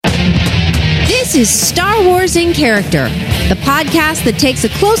This is Star Wars in Character, the podcast that takes a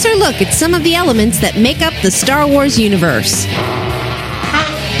closer look at some of the elements that make up the Star Wars universe.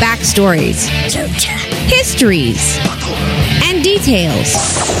 Backstories, histories, and details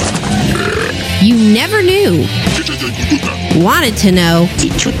you never knew, wanted to know,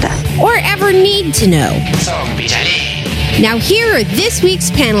 or ever need to know. Now here are this week's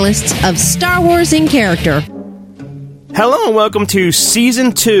panelists of Star Wars in Character. Hello and welcome to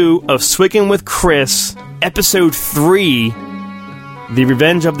Season 2 of SWICing with Chris, Episode 3, The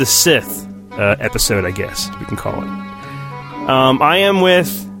Revenge of the Sith episode, I guess we can call it. I am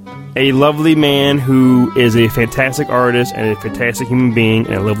with a lovely man who is a fantastic artist and a fantastic human being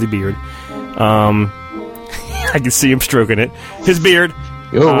and a lovely beard. I can see him stroking it. His beard.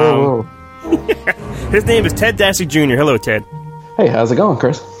 Whoa. His name is Ted Dastick Jr. Hello, Ted. Hey, how's it going,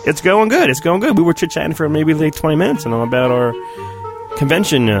 Chris? It's going good. We were chit-chatting for maybe like 20 minutes and all about our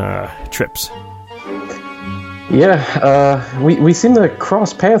convention trips. Yeah, we seem to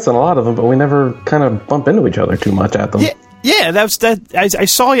cross paths on a lot of them, but we never kind of bump into each other too much at them. Yeah, that's that. I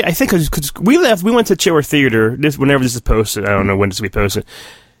saw you. I think because we went to Chiller Theater. Whenever this is posted, I don't know when this will be posted.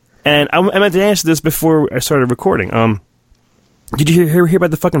 And I meant to answer this before I started recording. Did you hear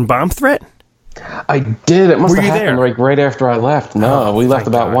about the fucking bomb threat? I did. It must have happened like right after I left. No, we left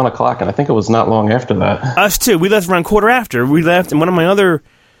about 1 o'clock, and I think it was not long after that. Us too. We left around quarter after. We left, and one of my other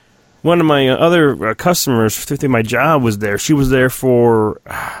customers through my job was there. She was there for,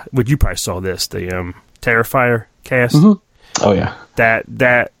 well, you probably saw this, the Terrifier cast. Mm-hmm. Oh yeah,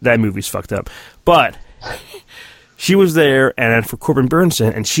 that movie's fucked up. But she was there, and for Corbin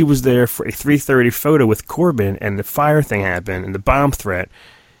Burnson, and she was there for a 3:30 photo with Corbin, and the fire thing happened, and the bomb threat.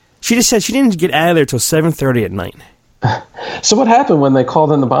 She just said she didn't get out of there till 7:30 at night. So what happened when they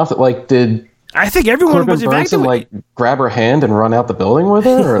called in the bomb? Like, did I think everyone Corbin was evacuated? Burnson, like, grab her hand and run out the building with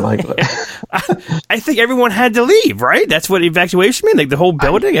her, or like? I think everyone had to leave. Right? That's what evacuation means. Like the whole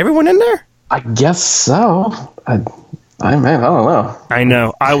building, everyone in there. I guess so. I don't know. I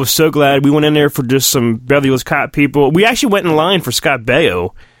know. I was so glad we went in there for just some Beverly Hills Cop people. We actually went in line for Scott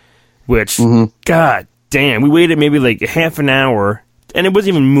Baio, which, god damn, we waited maybe like half an hour. And it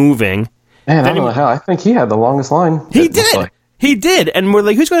wasn't even moving. Man, I don't know how. I think he had the longest line. He did. He did. And we're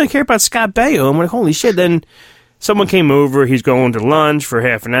like, who's going to care about Scott Baio? And we're like, holy shit. Then someone came over. He's going to lunch for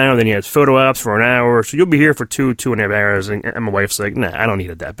half an hour. Then he has photo ops for an hour. So you'll be here for 2.5 hours. And my wife's like, nah, I don't need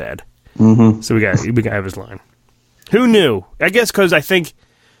it that bad. Mm-hmm. So we got to have his line. Who knew? I guess because I think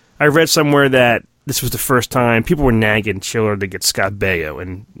I read somewhere that this was the first time people were nagging Chiller to get Scott Baio.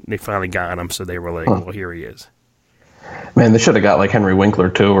 And they finally got him. So they were like, well, here he is. Man, they should have got like Henry Winkler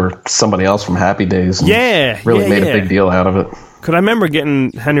too, or somebody else from Happy Days. Really made a big deal out of it. Because I remember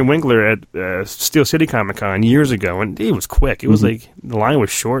getting Henry Winkler at Steel City Comic Con years ago, and he was quick. It was like the line was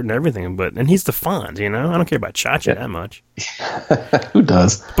short and everything, and he's the Fonz, you know. I don't care about Chacha that much. Who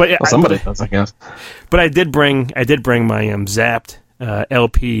does? But somebody does, I guess. But I did bring my Zapped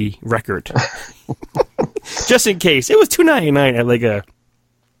LP record, just in case. It was $2.99 at like a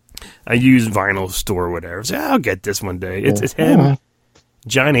used vinyl store or whatever. So I'll get this one day. It's him.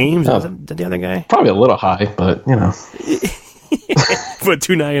 John Ames, is that the other guy? Probably a little high, but you know. For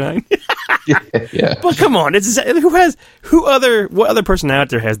 $2.99. Yeah. But come on, what other person out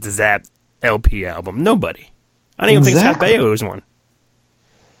there has the Zap LP album? Nobody. I don't even think Scott Baio is one.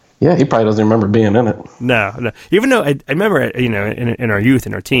 Yeah, he probably doesn't remember being in it. No. Even though I remember, you know, in our youth,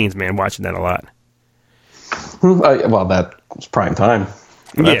 in our teens, man, watching that a lot. Well, that was prime time.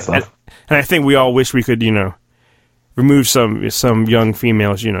 Yeah, and I think we all wish we could, you know, remove some young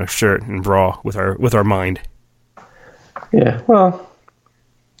females, you know, shirt and bra with our mind. Yeah, well,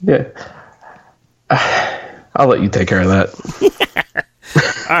 yeah. I'll let you take care of that.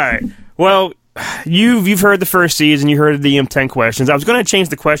 All right. Well, you've heard the first season. You heard the 10 questions. I was going to change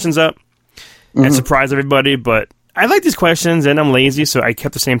the questions up and surprise everybody, but I like these questions, and I'm lazy, so I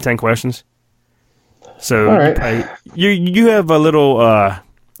kept the same 10 questions. So all right. You have a little, I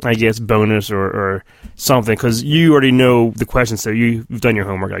guess, bonus or something, because you already know the questions, so you've done your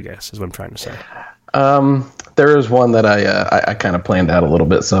homework, I guess, is what I'm trying to say. There is one that I kind of planned out a little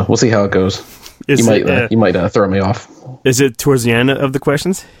bit, so we'll see how it goes. You might throw me off. Is it towards the end of the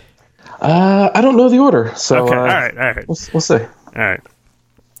questions? I don't know the order, so okay. All right. We'll see. All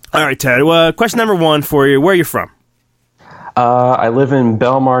right, Ted. Well, question number 1 for you. Where are you from? I live in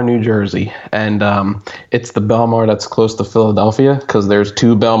Belmar, New Jersey, and it's the Belmar that's close to Philadelphia, because there's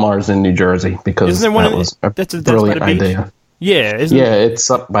 2 Belmars in New Jersey, because that was a brilliant idea. Yeah,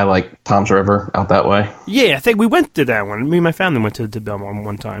 it's up by like Tom's River out that way. Yeah, I think we went to that one. Me and my family went to Belmar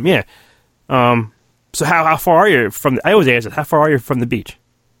one time. Yeah. So how far are you from? I always ask it. How far are you from the beach?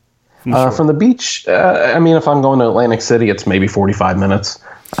 From the beach, I mean, if I'm going to Atlantic City, it's maybe 45 minutes.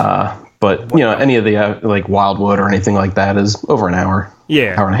 But, any of the like Wildwood or anything like that is over an hour.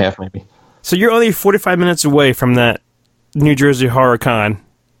 Yeah. Hour and a half, maybe. So you're only 45 minutes away from that New Jersey Horror Con,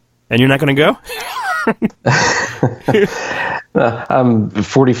 and you're not going to go? I'm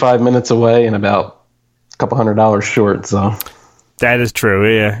 45 minutes away and about a couple $100 short, so. That is true,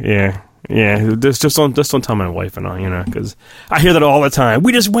 yeah. Just don't tell my wife and all, because I hear that all the time.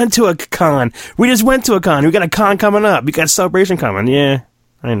 We just went to a con. We got a con coming up. We got a celebration coming. Yeah,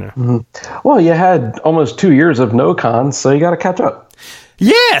 I know. Mm-hmm. Well, you had almost 2 years of no cons, so you got to catch up.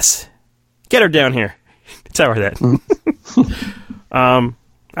 Yes! Get her down here. Tell her that. Mm-hmm.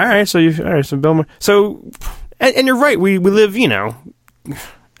 All right, so Belmar. So, and you're right. We live,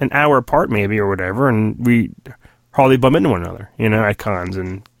 an hour apart maybe or whatever, and we hardly bump into one another, at cons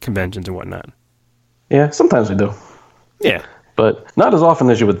and conventions and whatnot. Yeah, sometimes we do. Yeah. But not as often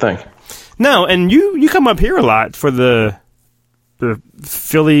as you would think. No, and you come up here a lot for the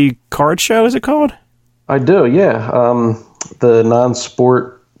Philly card show, is it called? I do, yeah. The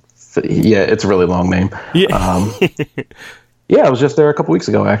non-sport, it's a really long name. Yeah. Yeah, I was just there a couple weeks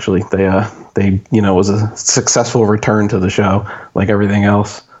ago, actually. They it was a successful return to the show, like everything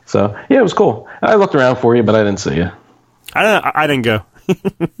else. So, yeah, it was cool. I looked around for you, but I didn't see you. I didn't go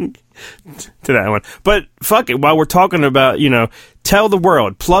to that one. But fuck it, while we're talking about, tell the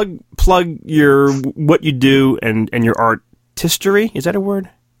world, plug your what you do and your artistry. Is that a word?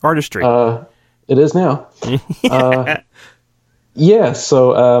 Artistry. It is now. Yeah,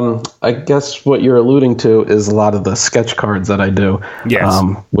 so I guess what you're alluding to is a lot of the sketch cards that I do. Yes.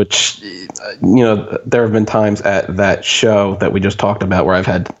 Which, there have been times at that show that we just talked about where I've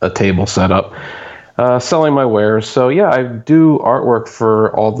had a table set up selling my wares. So, yeah, I do artwork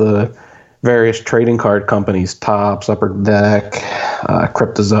for all the various trading card companies, Topps, Upper Deck,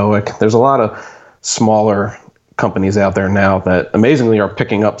 Cryptozoic. There's a lot of smaller companies out there now that amazingly are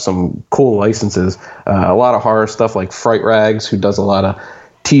picking up some cool licenses. A lot of horror stuff like Fright Rags, who does a lot of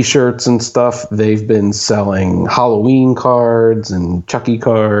t-shirts and stuff. They've been selling Halloween cards and Chucky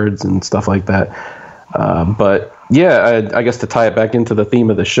cards and stuff like that. But yeah, I guess to tie it back into the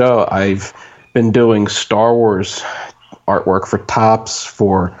theme of the show, I've been doing Star Wars artwork for Topps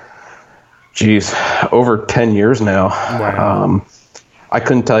for, over 10 years now. Wow. I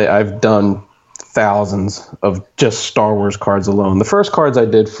couldn't tell you, I've done thousands of just Star Wars cards alone. The first cards I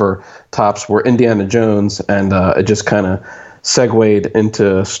did for Topps were Indiana Jones, and it just kind of segued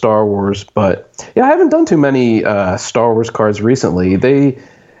into Star Wars. But yeah, I haven't done too many Star Wars cards recently. They're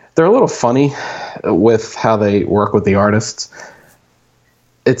a little funny with how they work with the artists.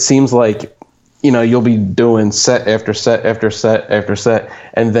 It seems like, you'll be doing set after set after set after set,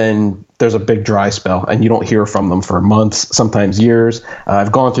 and then there's a big dry spell, and you don't hear from them for months, sometimes years.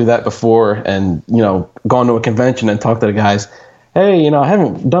 I've gone through that before and, gone to a convention and talked to the guys. Hey, I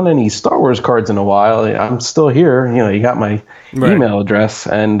haven't done any Star Wars cards in a while. I'm still here. You got my email address,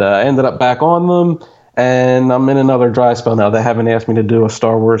 and I ended up back on them, and I'm in another dry spell now. They haven't asked me to do a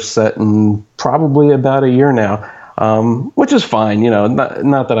Star Wars set in probably about a year now, which is fine.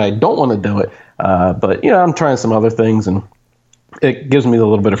 Not that I don't want to do it, but, I'm trying some other things, and it gives me a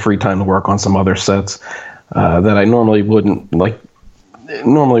little bit of free time to work on some other sets that I normally wouldn't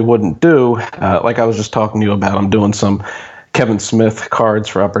do. Like I was just talking to you about, I'm doing some Kevin Smith cards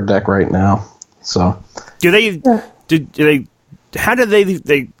for Upper Deck right now. So, how did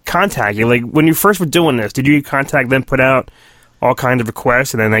they contact you? Like when you first were doing this, did you contact them, put out all kinds of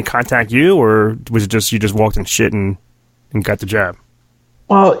requests, and then they contact you, or was it just you just walked in shit and got the job?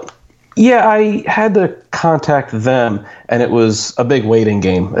 Well, yeah, I had to contact them, and it was a big waiting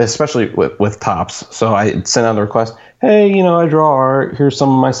game, especially with Topps. So I sent out a request, hey, I draw art, here's some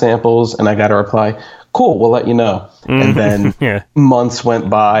of my samples, and I got a reply, cool, we'll let you know. And then months went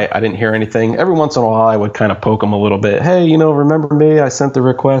by, I didn't hear anything. Every once in a while, I would kind of poke them a little bit, hey, remember me? I sent the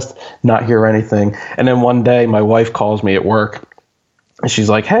request, not hear anything. And then one day, my wife calls me at work, and she's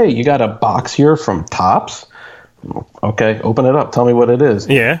like, hey, you got a box here from Topps? Okay, open it up. Tell me what it is.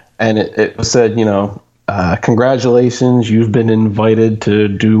 Yeah. And it said, congratulations, you've been invited to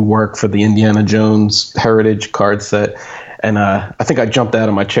do work for the Indiana Jones Heritage card set. And I think I jumped out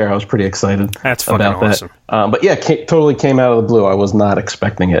of my chair. I was pretty excited That's fucking about awesome. That. But yeah, totally came out of the blue. I was not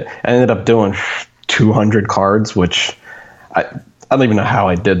expecting it. I ended up doing 200 cards, which I don't even know how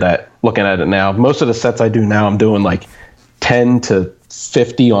I did that looking at it now. Most of the sets I do now, I'm doing like 10 to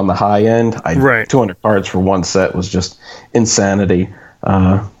 50 on the high end. 200 cards for one set was just insanity.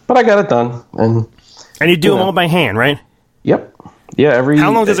 But I got it done. And you do them all by hand, right? Yep. Yeah.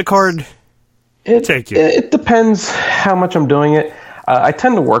 How long does a card take you? It depends how much I'm doing it. I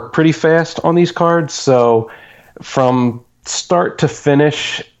tend to work pretty fast on these cards, so from start to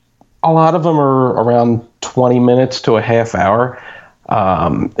finish, a lot of them are around 20 minutes to a half hour.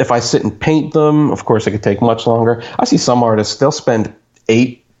 If I sit and paint them, of course, it could take much longer. I see some artists, they'll spend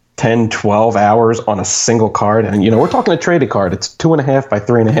 8, 10, 12 hours on a single card. And, we're talking a traded card. It's 2.5 by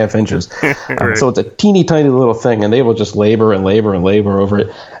 3.5 inches. Right. So it's a teeny tiny little thing, and they will just labor and labor and labor over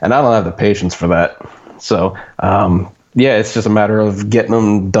it. And I don't have the patience for that. So, it's just a matter of getting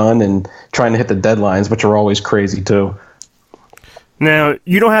them done and trying to hit the deadlines, which are always crazy too. Now,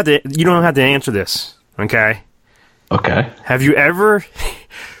 you don't have to answer this, okay? Okay. Have you ever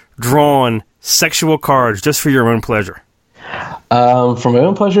drawn sexual cards just for your own pleasure? For my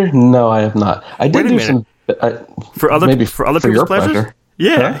own pleasure? No, I have not. I did do some for other people's pleasure.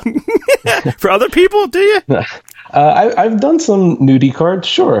 Yeah. Huh? For other people, do you? I've done some nudie cards,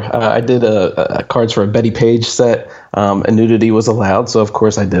 sure. I did cards for a Betty Page set, and nudity was allowed, so of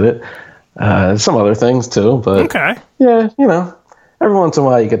course I did it. Some other things too, but okay. Yeah, every once in a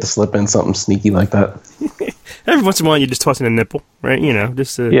while you get to slip in something sneaky like that. Every once in a while you just toss in a nipple, right?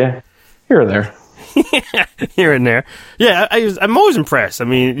 Just yeah, here or there. Here and there. Yeah, I'm always impressed. I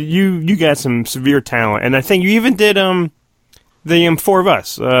mean, you got some severe talent, and I think you even did the Four of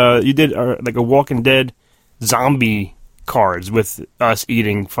Us. You did like a Walking Dead zombie cards with us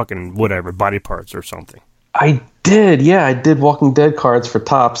eating fucking whatever body parts or something. I did, yeah. I did Walking Dead cards for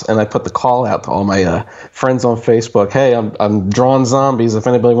Topps, and I put the call out to all my friends on Facebook. Hey, I'm drawing zombies. If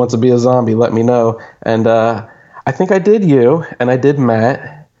anybody wants to be a zombie, let me know. And I think I did you, and I did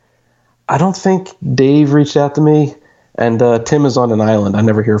Matt. I don't think Dave reached out to me, and Tim is on an island. I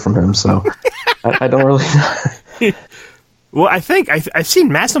never hear from him, so I don't really know. Well, I think I've seen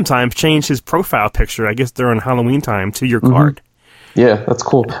Matt sometimes change his profile picture, I guess during Halloween time, to your card. Yeah, that's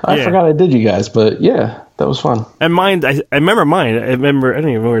cool. I forgot I did you guys, but yeah, that was fun. And mine, I remember mine. I don't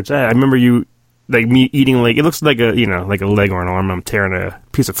even know where it's at. I remember you, like me eating it looks like a like a leg or an arm I'm tearing a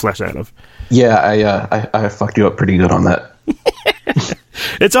piece of flesh out of. Yeah, I fucked you up pretty good on that.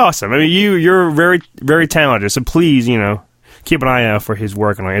 It's awesome. I mean, you're very, very talented. So please, keep an eye out for his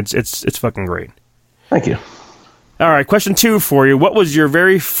work, and it's fucking great. Thank you. All right, question 2 for you. What was your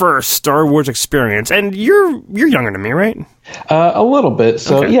very first Star Wars experience? And you're younger than me, right? A little bit.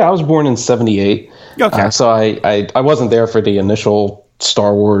 So okay. Yeah, I was born in '78. Okay. So I wasn't there for the initial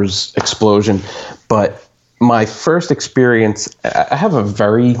Star Wars explosion, but my first experience, I have a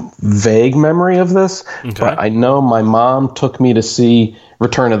very vague memory of this, but I know my mom took me to see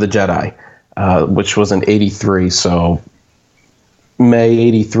Return of the Jedi, which was in '83. So May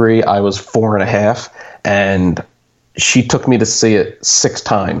 '83, I was 4.5, and she took me to see it 6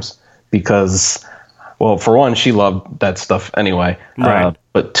 times because, well, for one, she loved that stuff anyway. Right.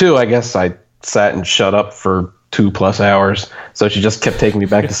 But 2, I guess I sat and shut up for 2+ hours, so she just kept taking me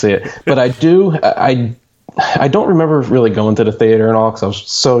back to see it. But I don't remember really going to the theater and all because I was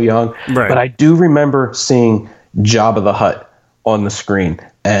so young. Right. But I do remember seeing Jabba the Hutt on the screen,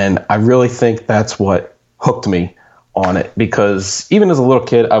 and I really think that's what hooked me on it, because even as a little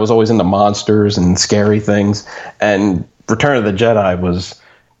kid, I was always into monsters and scary things, and Return of the Jedi was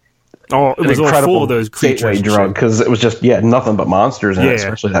it was all full of those creatures. Gateway drug, because it was just nothing but monsters in it,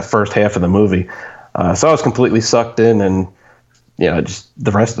 especially that first half of the movie. So I was completely sucked in, and just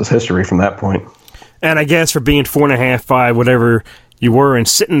the rest is history from that point. And I guess for being 4.5, 5, whatever you were, and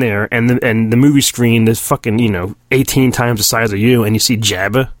sitting there, and the movie screen is fucking 18 times the size of you, and you see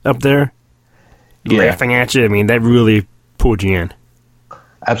Jabba up there. Laughing at you. I mean, that really pulled you in.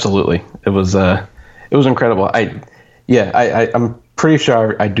 Absolutely. It was incredible. I'm pretty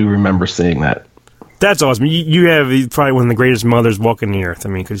sure I do remember seeing that. That's awesome. You have probably one of the greatest mothers walking the earth. I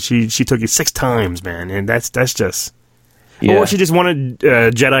mean, because she took you 6 times, man, and that's just. Yeah. Or she just wanted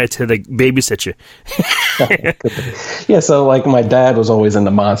Jedi to babysit you. Yeah, so like my dad was always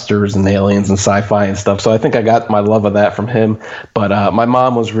into monsters and aliens and sci-fi and stuff, so I think I got my love of that from him. But my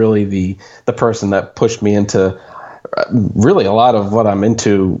mom was really the person that pushed me into really a lot of what I'm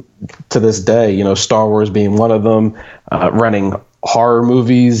into to this day. Star Wars being one of them, renting horror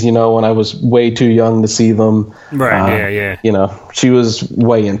movies, when I was way too young to see them. Right, yeah. She was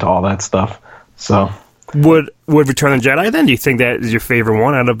way into all that stuff, so... Would Return of the Jedi then? Do you think that is your favorite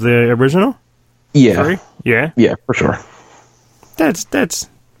one out of the original? Yeah. 3? Yeah? Yeah, for sure. That's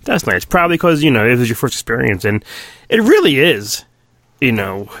nice. Probably because, it was your first experience, and it really is.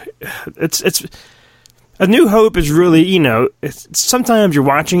 It's A New Hope is really, sometimes you're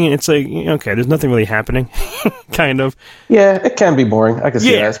watching it, it's like, okay, there's nothing really happening, kind of. Yeah, it can be boring. I can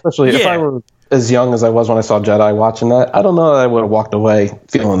see that, especially if I were as young as I was when I saw Jedi watching that. I don't know that I would have walked away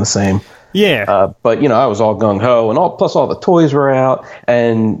feeling the same. Yeah. But, I was all gung-ho, and plus all the toys were out,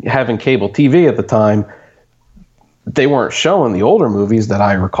 and having cable TV at the time, they weren't showing the older movies that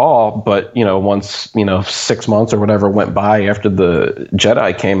I recall, but, once, 6 months or whatever went by after the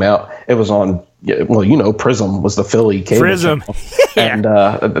Jedi came out, it was on, Prism was the Philly cable Prism. and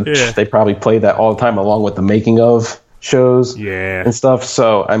they probably played that all the time along with the making of shows and stuff.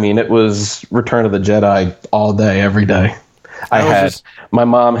 So, it was Return of the Jedi all day, every day. My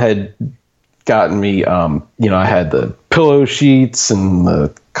mom had gotten me, I had the pillow sheets and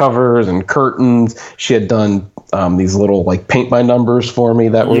the covers and curtains. She had done these little paint by numbers for me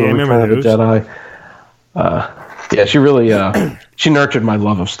that were Return of the Jedi. She really she nurtured my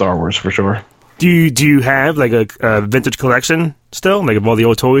love of Star Wars for sure. Do you have a vintage collection still, of all the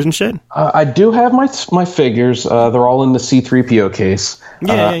old toys and shit? I do have my figures. They're all in the C-3PO case.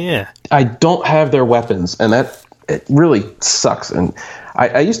 Yeah. I don't have their weapons, and it really sucks. And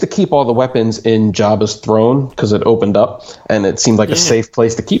I used to keep all the weapons in Jabba's throne because it opened up, and it seemed like a safe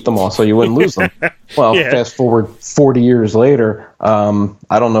place to keep them all so you wouldn't lose them. Well, fast forward 40 years later,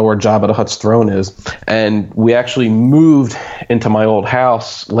 I don't know where Jabba the Hutt's throne is. And we actually moved into my old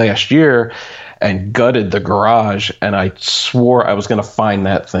house last year and gutted the garage, and I swore I was going to find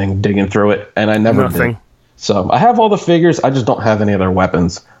that thing digging through it, and I never did. So I have all the figures. I just don't have any of their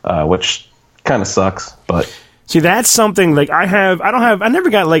weapons, which kind of sucks, but... See, that's something I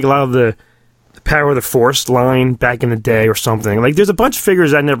never got a lot of the Power of the Force line back in the day or something. There's a bunch of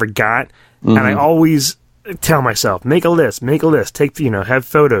figures I never got, and I always tell myself, make a list, take, have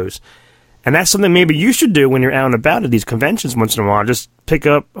photos. And that's something maybe you should do when you're out and about at these conventions once in a while. Just pick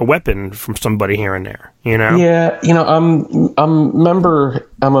up a weapon from somebody here and there, Yeah, I'm a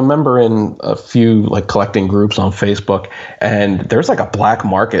member in a few collecting groups on Facebook, and there's a black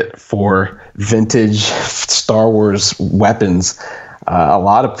market for vintage Star Wars weapons. A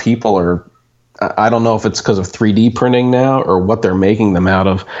lot of people are, I don't know if it's because of 3D printing now or what they're making them out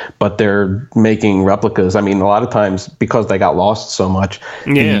of, but they're making replicas. A lot of times because they got lost so much,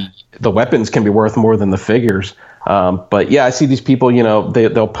 the weapons can be worth more than the figures. But yeah, I see these people,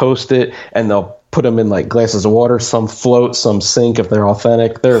 they'll post it and they'll put them in glasses of water. Some float, some sink if they're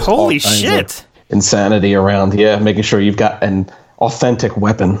authentic. There's holy shit insanity around. Yeah, making sure you've got an authentic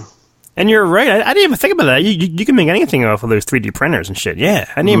weapon. And you're right. I didn't even think about that. You can make anything off of those 3D printers and shit. Yeah,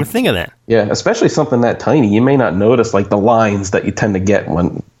 I didn't even think of that. Yeah, especially something that tiny. You may not notice the lines that you tend to get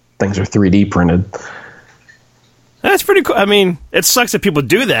when things are 3D printed. That's pretty cool. It sucks that people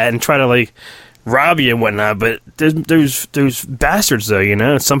do that and try to rob you and whatnot. But there's bastards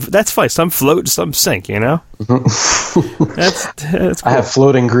though. That's fine. Some float, some sink. Mm-hmm. That's cool. I have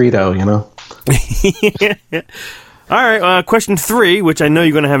floating Greedo. Yeah. All right, question 3, which I know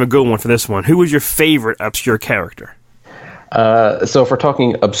you're going to have a good one for this one. Who was your favorite obscure character? So if we're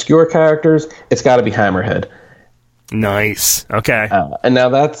talking obscure characters, it's got to be Hammerhead. Nice. Okay. And now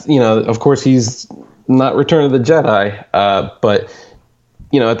that's, of course he's not Return of the Jedi, but,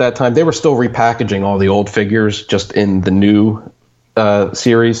 at that time they were still repackaging all the old figures just in the new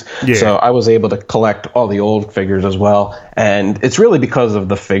series. Yeah. So I was able to collect all the old figures as well. And it's really because of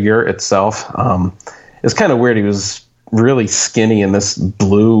the figure itself. It's kind of weird. He was really skinny in this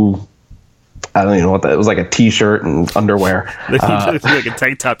blue, I don't even know what that, it was like a t-shirt and underwear. Like a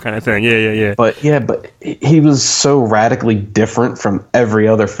tank top kind of thing. Yeah. But he was so radically different from every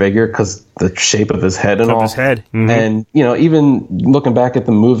other figure because the shape of his head and all. His head. Mm-hmm. And, even looking back at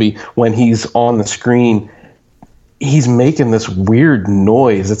the movie, when he's on the screen, he's making this weird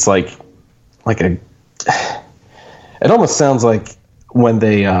noise. It's it almost sounds like when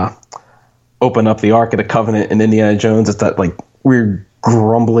they, open up the Ark of the Covenant in Indiana Jones, it's that weird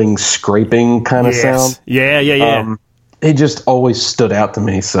grumbling, scraping kind of sound. Yeah. He just always stood out to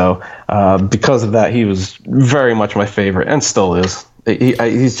me. So because of that, he was very much my favorite and still is.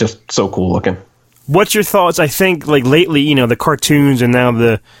 He's just so cool looking. What's your thoughts? I think lately, the cartoons and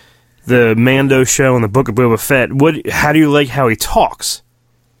now the Mando show and the Book of Boba Fett. How do you like how he talks?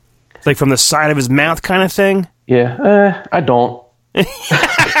 From the side of his mouth kind of thing? Yeah, I don't. I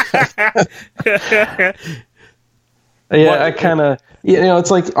kind of,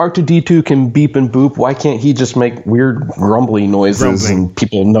 it's like R2-D2 can beep and boop. Why can't he just make weird grumbly noises and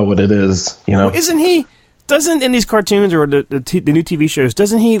people know what it is? Well, doesn't in these cartoons or the new TV shows,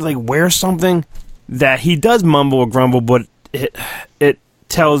 doesn't he wear something that he does mumble or grumble, but it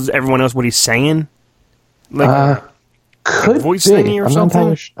tells everyone else what he's saying? Could voice be. singing or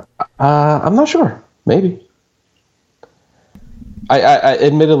something? I'm not sure. Maybe. I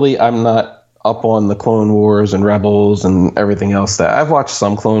admittedly, I'm not up on the Clone Wars and Rebels and everything else. That I've watched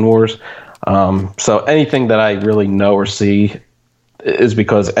some Clone Wars, so anything that I really know or see, is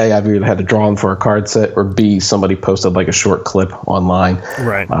because A, I've either had to draw them for a card set, or B, somebody posted like a short clip online.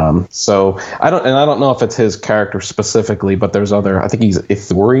 Right. So I don't know if it's his character specifically, but there's other. I think he's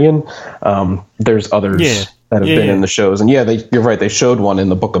Ithorian. There's others that have been in the shows, and you're right. They showed one in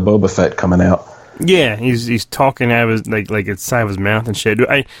the Book of Boba Fett coming out. Yeah, he's talking out of his like inside of his mouth and shit.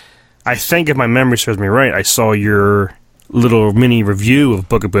 I think if my memory serves me right, I saw your little mini review of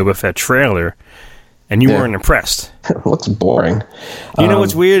Book of Boba Fett trailer. And you weren't impressed. It looks boring. You know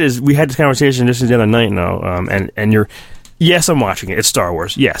what's weird is we had this conversation just the other night now, and you're, yes, I'm watching it. It's Star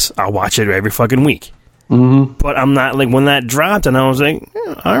Wars. Yes, I'll watch it every fucking week. Mm-hmm. But I'm not, like, when that dropped, and I was like,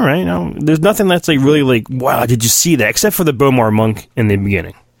 all right, there's nothing that's, like, really, like, wow, did you see that? Except for the Bomar Monk in the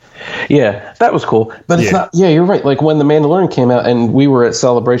beginning. Yeah, that was cool. But it's not, you're right. Like, when The Mandalorian came out, and we were at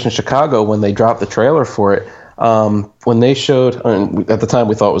Celebration Chicago when they dropped the trailer for it, when they showed, at the time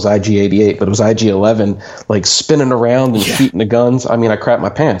we thought it was IG-88, but it was IG-11, like spinning around and shooting the guns. I mean, I crapped my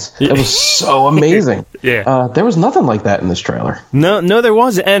pants. It was so amazing. There was nothing like that in this trailer. No, there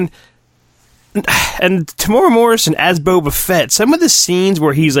wasn't. And Tamora Morrison as Boba Fett, some of the scenes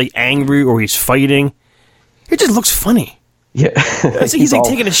where he's like angry or he's fighting, it just looks funny. Yeah, it's like he's like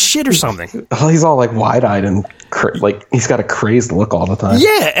taking a shit or something. He's all like wide-eyed and like he's got a crazy look all the time.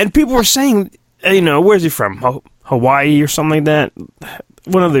 Yeah, and people were saying, where's he from? Hawaii or something like that?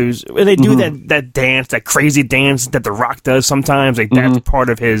 One of those. And they do that dance, that crazy dance that The Rock does sometimes. Like, that's part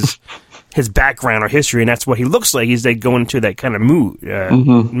of his background or history, and that's what he looks like. He's, like, going into that kind of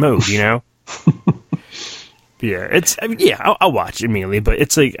mode, you know? I'll watch it immediately, but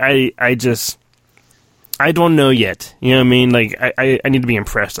it's like, I don't know yet. You know what I mean? Like, I need to be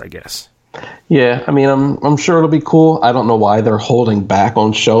impressed, I guess. Yeah, I mean, I'm sure it'll be cool. I don't know why they're holding back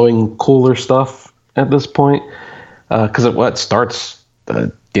on showing cooler stuff at this point, because it starts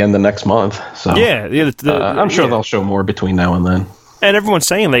at the end of next month. So I'm sure they'll show more between now and then. And everyone's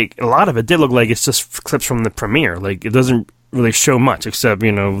saying like a lot of it did look like it's just clips from the premiere. Like, it doesn't really show much except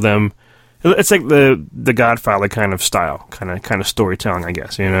them. It's like the Godfather kind of style, kind of storytelling, I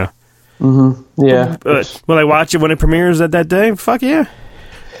guess. Mm-hmm. Yeah. But will I watch it when it premieres at that day? Fuck yeah.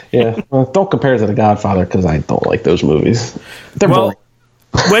 Yeah, well, don't compare it to The Godfather because I don't like those movies. They're boring.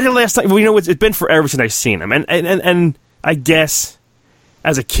 When the last time? Well, it's been forever since I've seen them, and I guess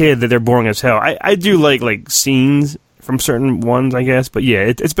as a kid that they're boring as hell. I do like scenes from certain ones, I guess, but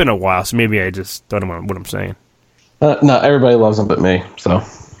yeah, it's been a while, so maybe I just don't know what I'm saying. No, everybody loves them but me. So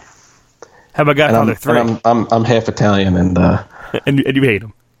how about Godfather 3? I'm half Italian and and you hate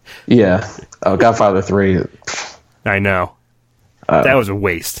them. Yeah, Godfather 3. I know. That was a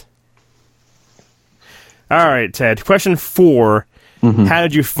waste. All right, Ted. Question 4. Mm-hmm. How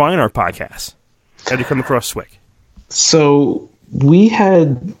did you find our podcast? How did you come across SWIC? So we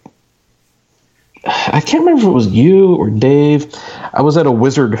had... I can't remember if it was you or Dave. I was at a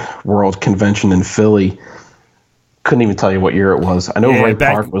Wizard World convention in Philly. Couldn't even tell you what year it was. I know Ray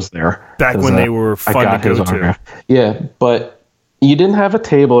Park was there. Back when they were fun to go to. Yeah, but... You didn't have a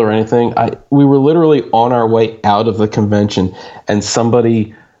table or anything. We were literally on our way out of the convention, and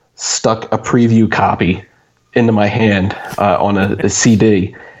somebody stuck a preview copy into my hand on a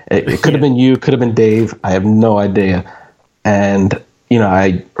CD. It could have been you, could have been Dave. I have no idea. And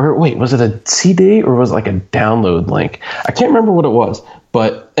was it a CD or was it like a download link? I can't remember what it was,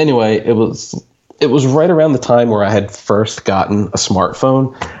 but anyway, it was right around the time where I had first gotten a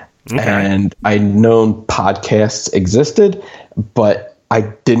smartphone. Okay. And I'd known podcasts existed, but I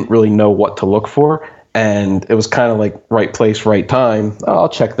didn't really know what to look for. And it was kind of like right place, right time. I'll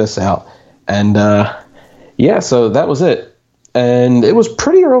check this out. And so that was it. And it was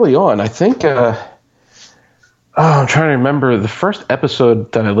pretty early on. I think, I'm trying to remember the first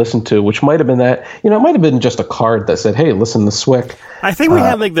episode that I listened to, which might have been that, it might have been just a card that said, hey, listen to SWIC. I think we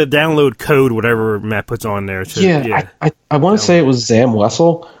had like the download code, whatever Matt puts on there. I want to say it was Zam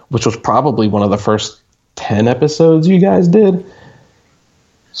Wessel, which was probably one of the first 10 episodes you guys did.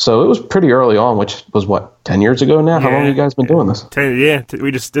 So it was pretty early on, which was 10 years ago now? How long have you guys been doing this? 10,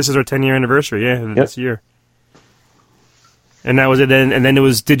 this is our 10-year anniversary, this year. And that was it. And then it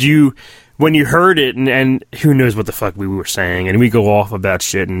was, when you heard it, and who knows what the fuck we were saying, and we go off about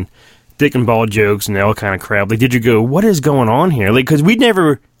shit and dick and ball jokes and all kind of crap. Like, did you go, what is going on here? Like, because we'd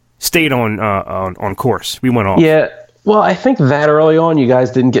never stayed on course. We went off. Yeah. Well, I think that early on, you guys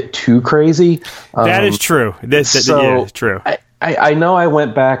didn't get too crazy. That is true. It's true. I know I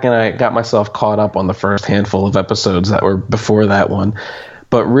went back and I got myself caught up on the first handful of episodes that were before that one.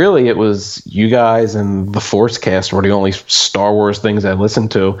 But really, it was you guys and the Forcecast were the only Star Wars things I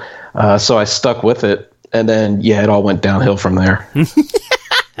listened to. So I stuck with it. And then, it all went downhill from there.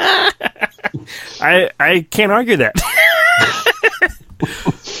 I can't argue that.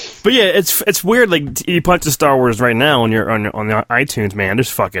 But yeah, it's weird. Like you punch the Star Wars right now on the iTunes, man. There's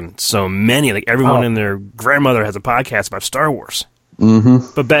fucking so many. Like everyone and their grandmother has a podcast about Star Wars.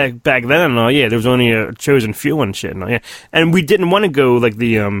 Mm-hmm. But back then, there was only a chosen few and shit. And we didn't want to go like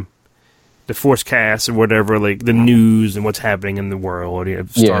the Force cast or whatever, like the news and what's happening in the world.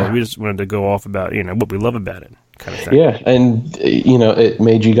 Star Wars. We just wanted to go off about what we love about it, kind of thing. Yeah, and it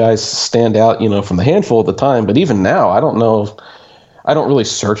made you guys stand out, from the handful at the time. But even now, I don't know. I don't really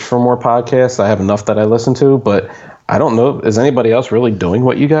search for more podcasts. I have enough that I listen to, but I don't know. Is anybody else really doing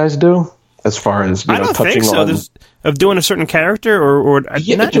what you guys do as far as I don't touching think so. on of doing a certain character or not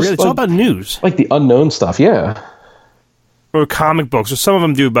really? It's all about news, like the unknown stuff. Yeah, or comic books. Or some of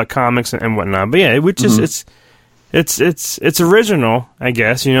them do about comics and whatnot. But yeah, which is it's original, I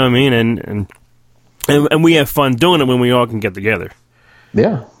guess. You know what I mean? And we have fun doing it when we all can get together.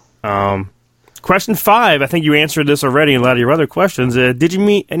 Yeah. Question 5, I think you answered this already in a lot of your other questions. Did you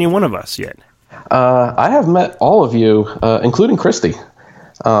meet any one of us yet? I have met all of you, including Christy.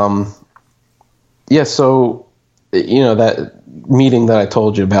 So, that meeting that I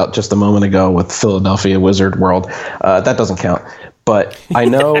told you about just a moment ago with Philadelphia Wizard World, that doesn't count. But I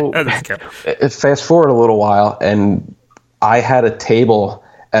know, fast forward a little while, and I had a table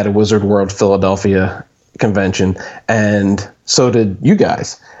at a Wizard World Philadelphia convention, and so did you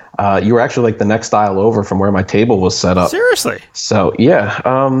guys. You were actually like the next aisle over from where my table was set up. Seriously? So, yeah.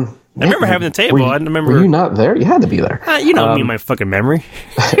 I remember having the table. I remember. Were you not there? You had to be there. Me and my fucking memory.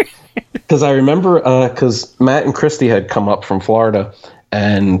 Because I remember, because Matt and Christy had come up from Florida,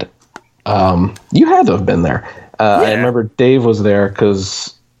 and you had to have been there. I remember Dave was there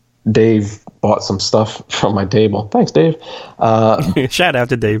because Dave bought some stuff from my table. Thanks, Dave. Shout out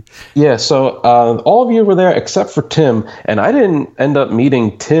to Dave. Yeah, so all of you were there except for Tim, and I didn't end up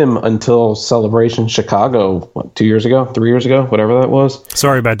meeting Tim until Celebration Chicago, 2 years ago, 3 years ago, whatever that was.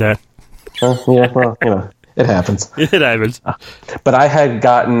 Sorry about that. Yeah, well, it happens. It happens. But I had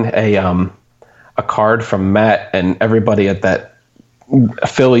gotten a card from Matt, and everybody at that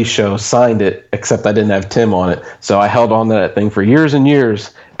Philly show signed it, except I didn't have Tim on it. So I held on to that thing for years and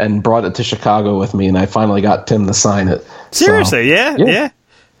years and brought it to Chicago with me, and I finally got Tim to sign it. Seriously, so, yeah.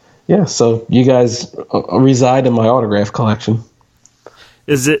 Yeah, so you guys reside in my autograph collection.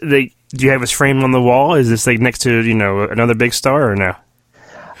 Is it do you have his frame on the wall? Is this like next to, another big star or no?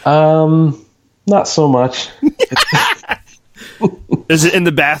 Not so much. Is it in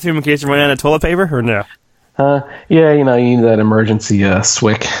the bathroom in case you run out of toilet paper or no? Yeah, you need that emergency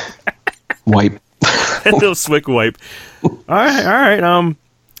SWIC wipe. That little SWIC wipe. All right.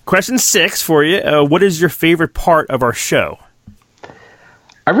 Question 6 for you. What is your favorite part of our show?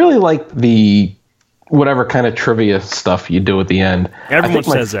 I really like the whatever kind of trivia stuff you do at the end. Everyone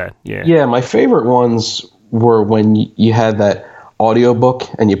says that. Yeah. Yeah, my favorite ones were when you had that audiobook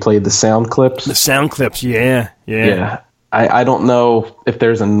and you played the sound clips. The sound clips, yeah. I don't know if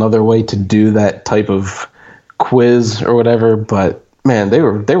there's another way to do that type of quiz or whatever, but man, they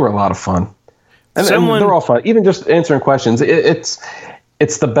were a lot of fun. And they're all fun. Even just answering questions, it's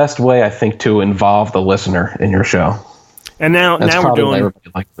the best way, I think, to involve the listener in your show. And now we're doing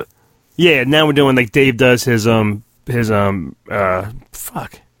everybody likes it. Yeah, now we're doing like Dave does his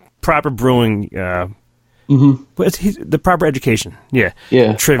proper brewing the proper education. Yeah.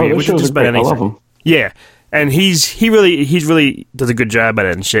 Trivia, which is just about anything. I love him. Yeah. And he really does a good job at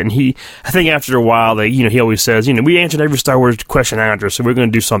it and shit. And I think after a while, he always says, we answered every Star Wars question after, so we're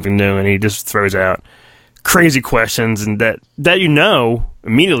going to do something new. And he just throws out crazy questions and that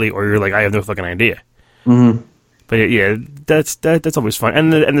immediately, or you're like, I have no fucking idea. Mm-hmm. But yeah, that's always fun.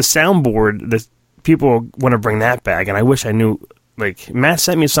 And the soundboard, the people want to bring that back. And I wish I knew. Like Matt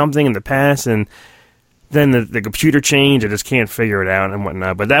sent me something in the past, and then the computer changed. I just can't figure it out and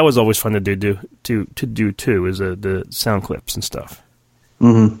whatnot. But that was always fun to do too. Is the sound clips and stuff.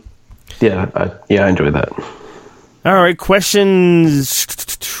 Mm-hmm. Yeah, I enjoyed that. All right, question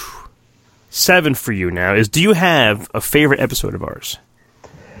 7 for you now is: do you have a favorite episode of ours?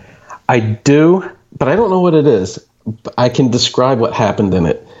 I do, but I don't know what it is. I can describe what happened in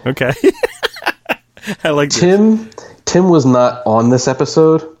it. Okay. I like Tim. Tim was not on this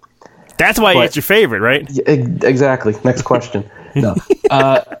episode. That's why it's your favorite, right? Exactly. Next question. No.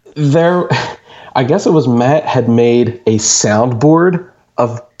 I guess it was Matt had made a soundboard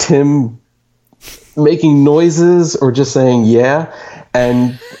of Tim making noises or just saying yeah,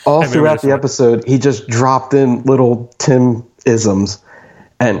 and all throughout the episode he just dropped in little Tim-isms,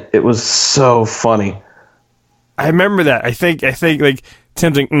 and it was so funny. I remember that. I think like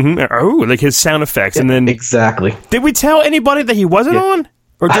Tim's like like his sound effects, and then exactly. Did we tell anybody that he wasn't on?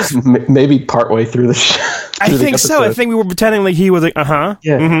 Or just maybe partway through the show. I think so. I think we were pretending like he was like, Yeah,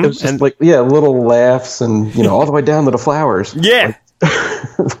 it was just little laughs and, all the way down to the flowers. Yeah.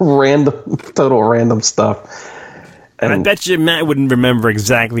 Total random stuff. And I bet you Matt wouldn't remember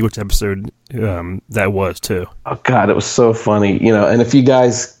exactly which episode that was, too. Oh, God, it was so funny. And if you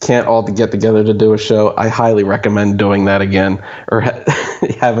guys can't all get together to do a show, I highly recommend doing that again or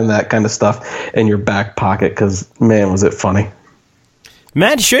having that kind of stuff in your back pocket because, man, was it funny.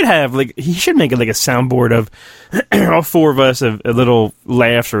 Matt should have, he should make it like a soundboard of all four of us, of little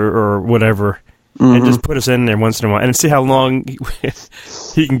laughs or whatever, and just put us in there once in a while and see how long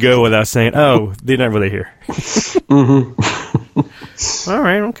he can go without saying, oh, they're not really here. All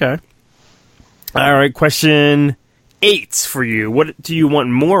right, okay. All right, question 8 for you. What do you want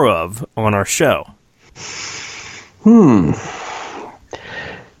more of on our show? You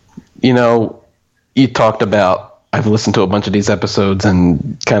talked about, I've listened to a bunch of these episodes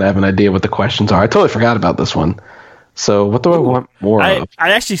and kind of have an idea what the questions are. I totally forgot about this one. So what do I want more of?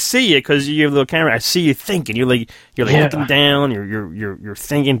 I actually see it because you have a little camera. I see you thinking. You're looking down. You're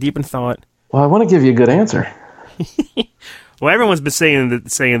thinking deep in thought. Well, I want to give you a good answer. Well, everyone's been saying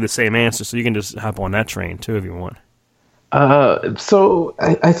the same answer, so you can just hop on that train too if you want. So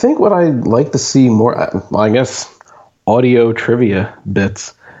I think what I'd like to see more, I guess, audio trivia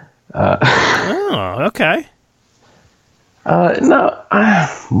bits. Oh, okay. What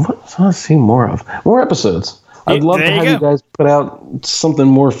do I see more of? More episodes. I'd love to have you guys put out something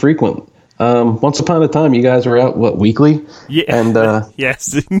more frequent. Once upon a time, you guys were out weekly? Yeah. And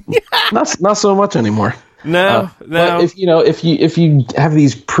yes, not so much anymore. No. But if you have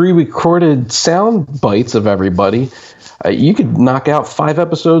these pre-recorded sound bites of everybody, you could knock out 5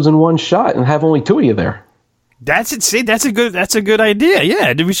 episodes in one shot and have only 2 of you there. That's it. See, that's a good idea.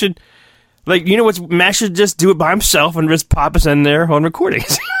 Yeah, we should. Matt should just do it by himself and just pop us in there on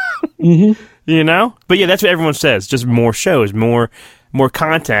recordings. But yeah, that's what everyone says. Just more shows, more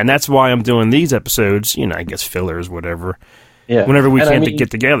content. That's why I'm doing these episodes. I guess fillers, whatever. Yeah. Whenever we can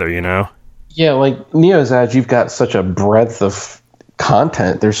get together, Yeah, like Neo's Edge, you've got such a breadth of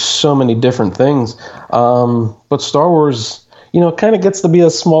content. There's so many different things. But Star Wars, kind of gets to be a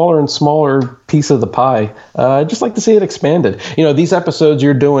smaller and smaller piece of the pie. I'd just like to see it expanded. These episodes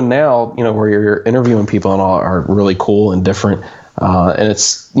you're doing now, where you're interviewing people and all, are really cool and different. And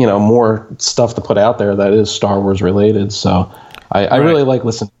it's, more stuff to put out there that is Star Wars related. So I really like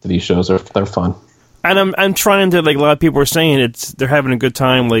listening to these shows. They're fun. And I'm trying to, a lot of people are saying they're having a good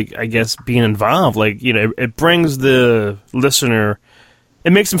time, I guess, being involved. It brings the listener,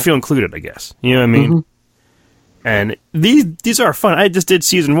 it makes them feel included, I guess. You know what I mean? Mm-hmm. And these are fun. I just did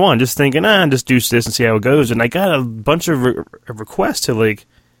season 1, just thinking, just do this and see how it goes. And I got a bunch of requests to,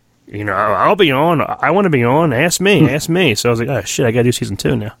 I'll be on. I want to be on. Ask me. So I was like, oh, shit, I got to do season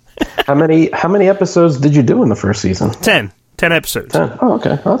 2 now. How many episodes did you do in the first season? 10 episodes. 10. Oh,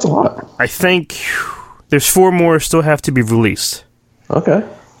 okay. Oh, that's a lot. I think there's 4 more still have to be released. Okay.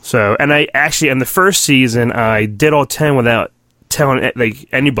 So, and I actually, in the first season, I did all 10 without telling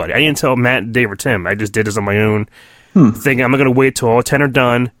anybody. I didn't tell Matt, Dave, or Tim. I just did this on my own, thinking I'm not going to wait till all 10 are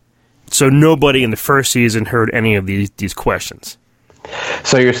done. So nobody in the first season heard any of these questions.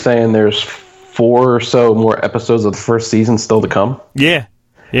 So you're saying there's 4 or so more episodes of the first season still to come? Yeah.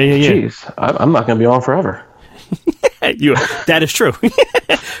 Jeez, I'm not going to be on forever. That is true.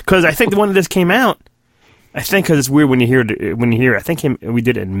 Because I think the one that just came out, because it's weird when you hear it. I think we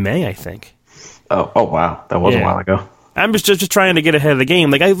did it in May, I think. Oh wow. That was a while ago. I'm just trying to get ahead of the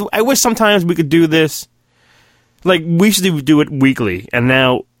game. I wish sometimes we could do this. We used to do it weekly, and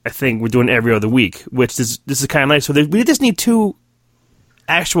now I think we're doing every other week, which this is kind of nice. So we just need 2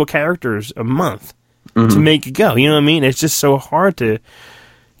 actual characters a month to make it go. You know what I mean? It's just so hard to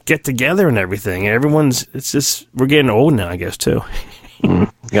get together and everything. It's just, we're getting old now, I guess, too.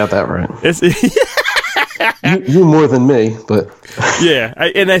 You got that right. You more than me, but yeah.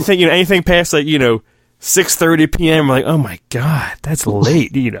 I think anything past 6:30 p.m. we're like, oh my god, that's late.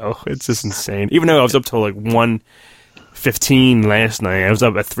 It's just insane. Even though I was up till 1:15 last night, I was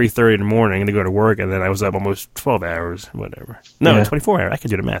up at 3:30 in the morning to go to work, and then I was up almost 12 hours, whatever. No, 24 hours. I could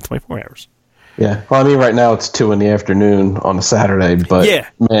do the math. 24 hours. Yeah. Well, I mean, right now it's 2 in the afternoon on a Saturday, but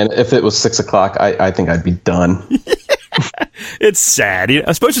man, if it was 6 o'clock, I think I'd be done. It's sad.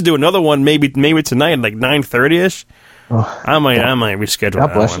 I'm supposed to do another one maybe tonight at 9:30ish. Oh, I might reschedule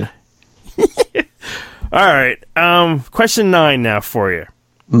God bless that one. You. All right. Question 9 now for you.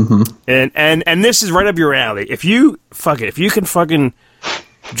 Mm-hmm. And this is right up your alley. If you can fucking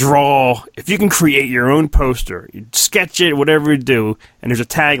draw, if you can create your own poster, you sketch it, whatever you do, and there's a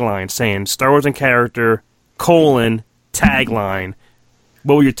tagline saying Star Wars and character, tagline,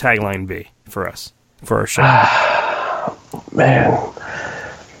 what will your tagline be for us, for our show? Man,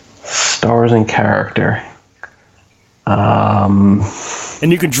 Star Wars in character.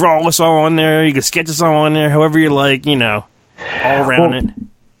 And you can draw us all on there. You can sketch us all on there, however you like. All around it.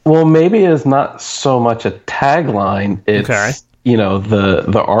 Well, maybe it's not so much a tagline. It's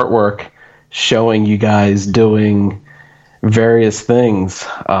the artwork showing you guys doing various things.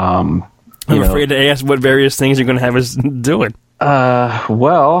 I'm afraid to ask what various things you're going to have us doing. You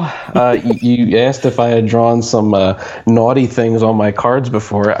asked if I had drawn some naughty things on my cards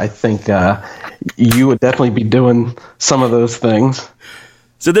before. I think you would definitely be doing some of those things.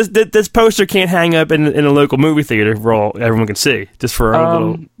 So this poster can't hang up in a local movie theater for everyone can see, just for our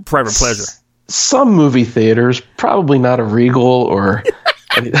little private pleasure. Some movie theaters, probably not a Regal or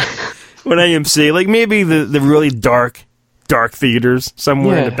what AMC, like maybe the really dark theaters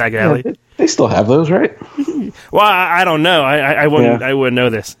somewhere in the back alley. Yeah, they still have those, right? Well, I don't know. I wouldn't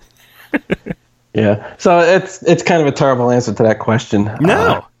know this. Yeah. So it's kind of a terrible answer to that question.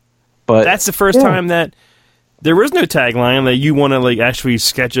 No. But that's the first time that there is no tagline that you want to like actually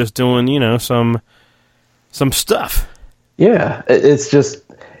sketch us doing, some stuff. Yeah. It's just,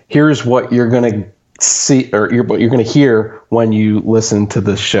 here's what you're going to see, or what you're going to hear when you listen to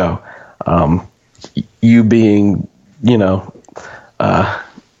this show. You being, you.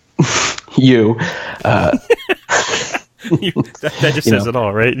 That just says it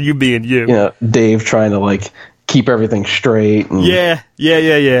all, right? You being you. Dave trying to like keep everything straight. And, yeah.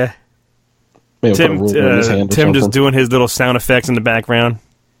 Tim just doing his little sound effects in the background.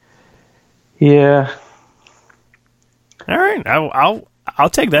 Yeah. All right, I'll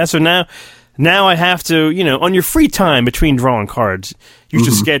take that. So now I have to, on your free time between drawing cards, you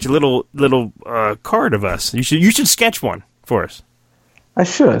should sketch a little card of us. You should sketch one for us. I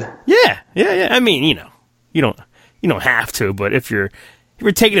should. Yeah. I mean, you don't have to, but if you're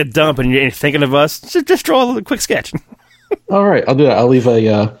taking a dump and you're thinking of us, just draw a little quick sketch. All right, I'll do that. I'll leave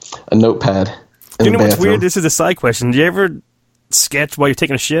a notepad. Do you know what's weird? This is a side question. Do you ever sketch while you're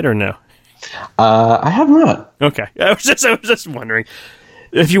taking a shit or no? I have not. Okay, I was just wondering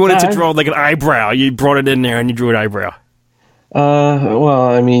if you wanted to draw like an eyebrow, you brought it in there and you drew an eyebrow. Well,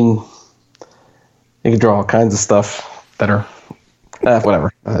 I mean, you can draw all kinds of stuff that are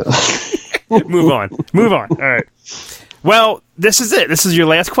whatever. Move on. All right. Well, this is it. This is your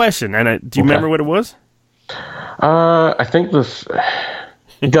last question. And do you remember what it was? I think this.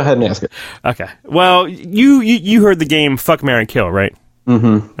 Go ahead and ask it. Okay. Well, you heard the game Fuck, Marry, Kill, right?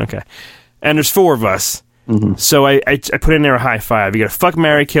 Mm-hmm. Okay. And there's 4 of us. Mm-hmm. So I put in there a high five. You got to fuck,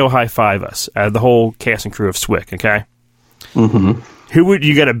 marry, kill, high five us. The whole cast and crew of SWIC, okay? Mm-hmm.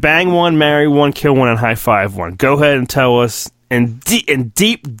 You got to bang one, marry one, kill one, and high five one. Go ahead and tell us in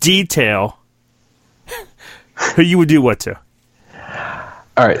deep detail who you would do what to.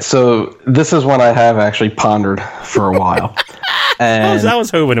 All right, so this is one I have actually pondered for a while. And I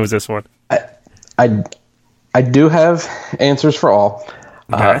was hoping it was this one. I do have answers for all,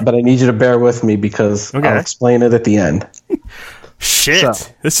 but I need you to bear with me because I'll explain it at the end.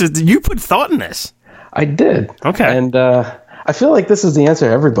 Shit, so, you put thought in this. I did. Okay, and I feel like this is the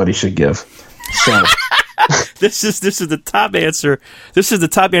answer everybody should give. So this is the top answer. This is the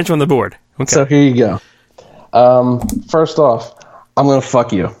top answer on the board. Okay. So here you go. First off, I'm gonna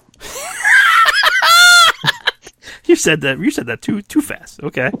fuck you. You said that too fast.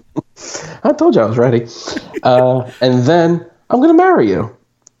 Okay. I told you I was ready. And then I'm gonna marry you.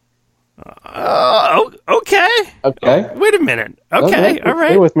 Okay. Okay. Wait a minute. Okay. All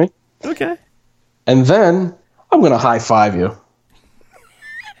right. Stay with me. Okay. And then I'm gonna high five you.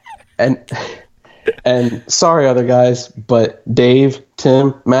 And sorry, other guys, but Dave,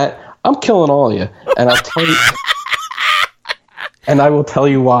 Tim, Matt, I'm killing all of you, and I'll tell you. And I will tell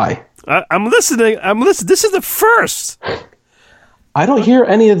you why. I'm listening. This is the first. I don't hear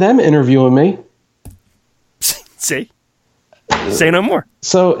any of them interviewing me. See? Say no more.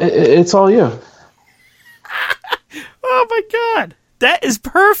 So it's all you. Oh my God. That is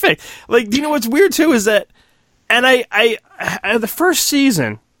perfect. Like, do you know what's weird too is that, and I the first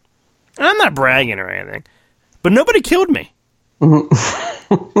season, and I'm not bragging or anything, but nobody killed me. In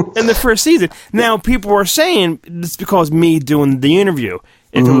the first season. Now, people were saying it's because me doing the interview.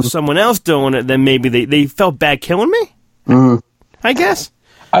 If it was someone else doing it, then maybe they felt bad killing me. I guess.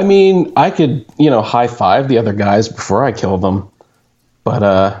 I mean, I could, high five the other guys before I kill them. But,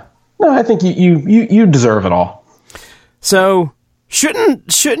 no, I think you deserve it all. So,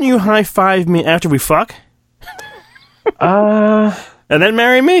 shouldn't you high five me after we fuck? And then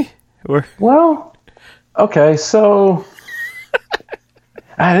marry me? Or? Well, okay, so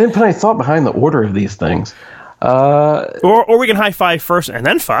I didn't put any thought behind the order of these things. Or we can high five first and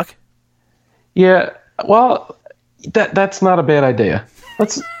then fuck. Yeah, well, that's not a bad idea.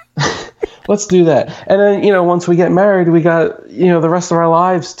 Let's do that. And then, once we get married, we got, the rest of our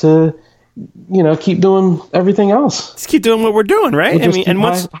lives to, keep doing everything else. Just keep doing what we're doing, right? And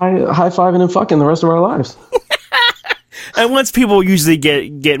once high-fiving and fucking the rest of our lives. And once people usually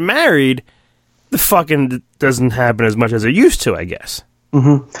get married, the fucking doesn't happen as much as it used to, I guess.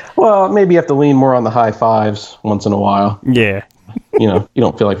 Mm-hmm. Well, maybe you have to lean more on the high fives once in a while. Yeah. You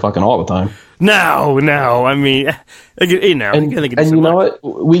don't feel like fucking all the time. No. I mean, and you know what?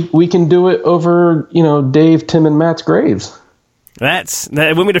 We can do it over, Dave, Tim, and Matt's graves. That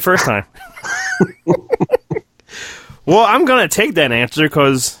wouldn't be the first time. Well, I'm gonna take that answer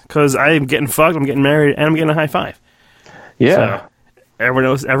because I'm getting fucked, I'm getting married, and I'm getting a high five. Yeah. So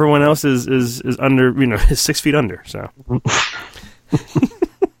everyone else is under, is 6 feet under. So.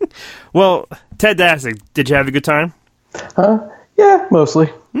 Well, Ted Dastick, did you have a good time? Yeah, mostly.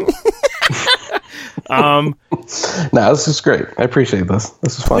 No, this is great. I appreciate this.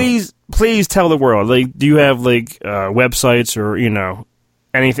 This is fun. Please tell the world. Like, do you have websites or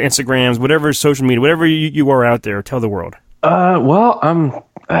anything, Instagrams, whatever social media, whatever you are out there? Tell the world. Well,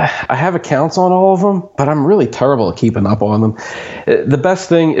 I have accounts on all of them, but I'm really terrible at keeping up on them. The best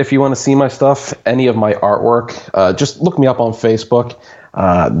thing, if you want to see my stuff, any of my artwork, just look me up on Facebook.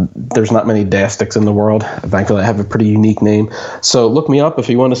 There's not many Dasticks in the world. Thankfully, I have a pretty unique name. So look me up if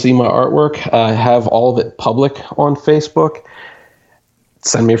you want to see my artwork. I have all of it public on Facebook.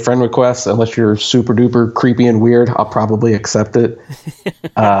 Send me a friend request. Unless you're super duper creepy and weird, I'll probably accept it.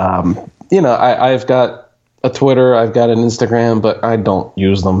 I've got a Twitter, I've got an Instagram, but I don't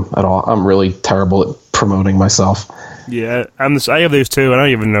use them at all. I'm really terrible at promoting myself. Yeah, I have those too. I don't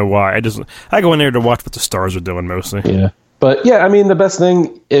even know why. I go in there to watch what the stars are doing mostly. Yeah. But yeah, I mean, the best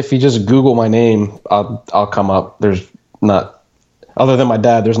thing, if you just Google my name, I'll come up. There's not, other than my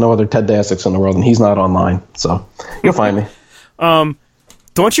dad, there's no other Ted Dasticks in the world, and he's not online. So you'll find me.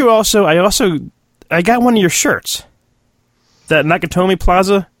 Don't you also, I got one of your shirts. That Nakatomi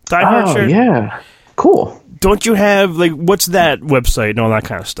Plaza Die Hard shirt. Oh, yeah. Cool. Don't you have, what's that website and all that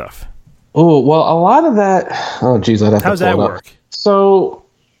kind of stuff? Oh, well, a lot of that, oh, geez, I'd have to pull it up. How's that work? So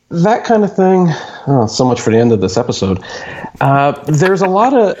that kind of thing, so much for the end of this episode. There's a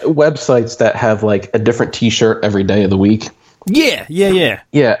lot of websites that have a different t-shirt every day of the week. Yeah.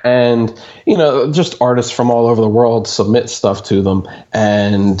 Yeah, and, just artists from all over the world submit stuff to them,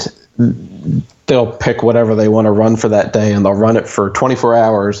 and they'll pick whatever they want to run for that day, and they'll run it for 24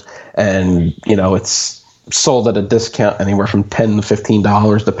 hours, and, it's sold at a discount anywhere from $10 to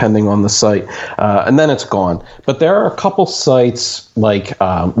 $15 depending on the site, and then it's gone. But there are a couple sites,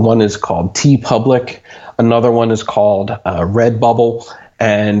 one is called TeePublic, another one is called Redbubble,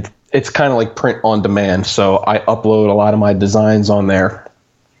 and it's kind of like print on demand. So I upload a lot of my designs on there,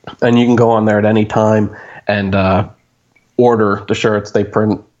 and you can go on there at any time and order the shirts. They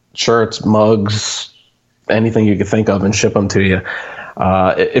print shirts, mugs, anything you could think of, and ship them to you.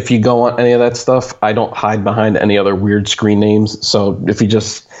 If you go on any of that stuff, I don't hide behind any other weird screen names. So if you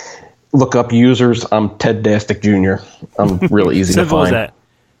just look up users, I'm Ted Dastick Jr. I'm really easy to find. Simple as that.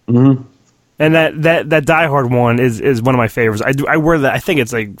 Mm-hmm. And that Die Hard one is one of my favorites. I wear that. I think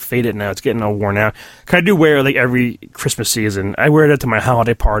it's faded now. It's getting all worn out. I do wear it every Christmas season. I wear it to my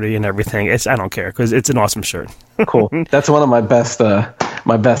holiday party and everything. I don't care because it's an awesome shirt. Cool. That's one of my best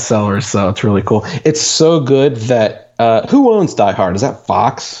sellers. So it's really cool. It's so good that who owns Die Hard? Is that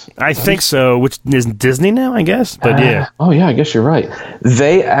Fox? I think so. Which is Disney now, I guess. But yeah. Oh yeah, I guess you're right.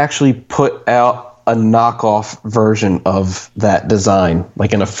 They actually put out a knockoff version of that design,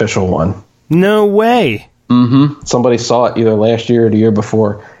 an official one. No way. Mm-hmm. Somebody saw it either last year or the year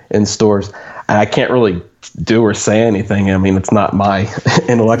before in stores. And I can't really do or say anything. I mean, it's not my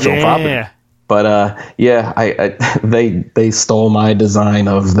intellectual property. But they stole my design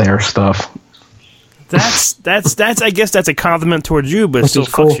of their stuff. That's I guess that's a compliment towards you, but still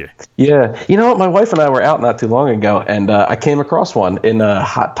fucks you. Yeah. You know what? My wife and I were out not too long ago, and I came across one in a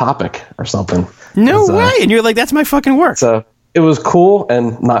Hot Topic or something. No way. And you're like, that's my fucking work. So it was cool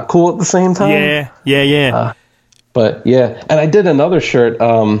and not cool at the same time. Yeah. But yeah, and I did another shirt.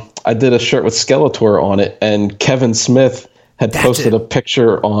 I did a shirt with Skeletor on it, and Kevin Smith had posted a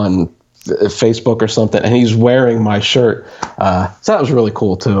picture on Facebook or something, and he's wearing my shirt. So that was really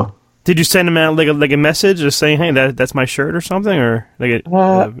cool too. Did you send him out a message just saying, "Hey, that's my shirt" or something, or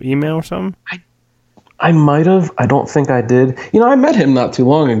an email or something? I might have. I don't think I did. I met him not too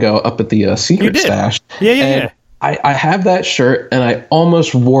long ago up at the Secret Stash. Yeah. I have that shirt, and I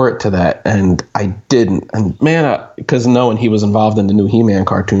almost wore it to that, and I didn't. And man, because knowing he was involved in the new He-Man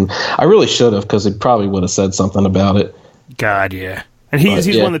cartoon, I really should have, because he probably would have said something about it. God, yeah. And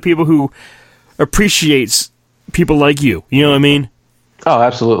he's one of the people who appreciates people like you. You know what I mean? Oh,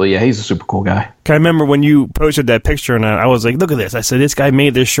 absolutely. Yeah, he's a super cool guy. I remember when you posted that picture, and I was like, look at this. I said, this guy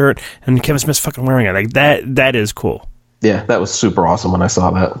made this shirt, and Kevin Smith's fucking wearing it. Like, that is cool. Yeah, that was super awesome when I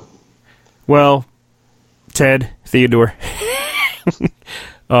saw that. Well, Ted, Theodore, it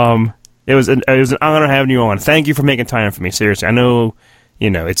was an honor having you on. Thank you for making time for me. Seriously, I know,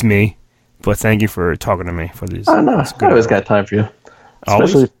 it's me, but thank you for talking to me for these. Oh no, I always got time for you.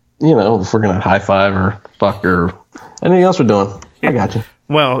 Especially, if we're gonna high five or fuck or anything else we're doing. Yeah. I got you.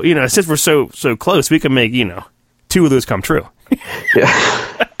 Well, since we're so close, we can make 2 of those come true.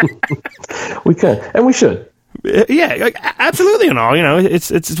 Yeah, we can, and we should. Yeah, absolutely, and all.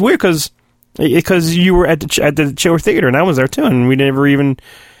 It's weird because you were at the Chiller Theater and I was there too, and we never even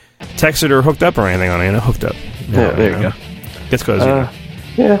texted or hooked up or anything on it. Hooked up. Yeah, there you go. It's because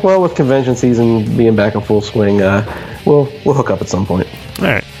yeah. Well, with convention season being back in full swing, we'll hook up at some point. All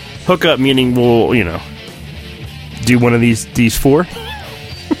right, hook up meaning we'll do one of these 4. 3.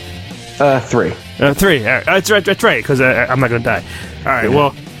 3. All right. That's right. Because I'm not gonna die. All right. Yeah.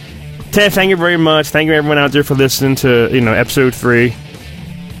 Well, Ted, thank you very much. Thank you everyone out there for listening to episode 3.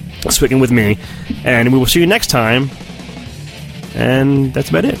 SWICing with me, and we will see you next time, and that's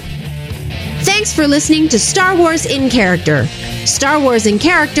about it. Thanks for listening to Star Wars in Character. Star Wars in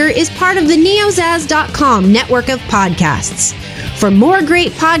Character is part of the neozaz.com network of podcasts. For more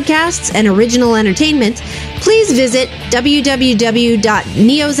great podcasts and original entertainment, please visit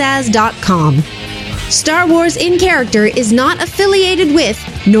www.neozaz.com. Star Wars in Character is not affiliated with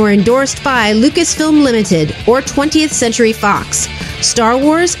nor endorsed by Lucasfilm Limited or 20th Century Fox. Star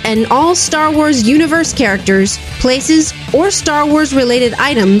Wars and all Star Wars universe characters, places, or Star Wars related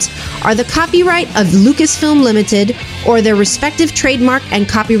items are the copyright of Lucasfilm Limited or their respective trademark and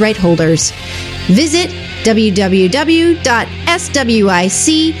copyright holders. Visit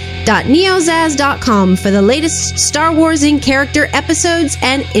www.swic.neozaz.com for the latest Star Wars in Character episodes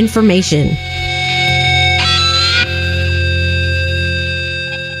and information.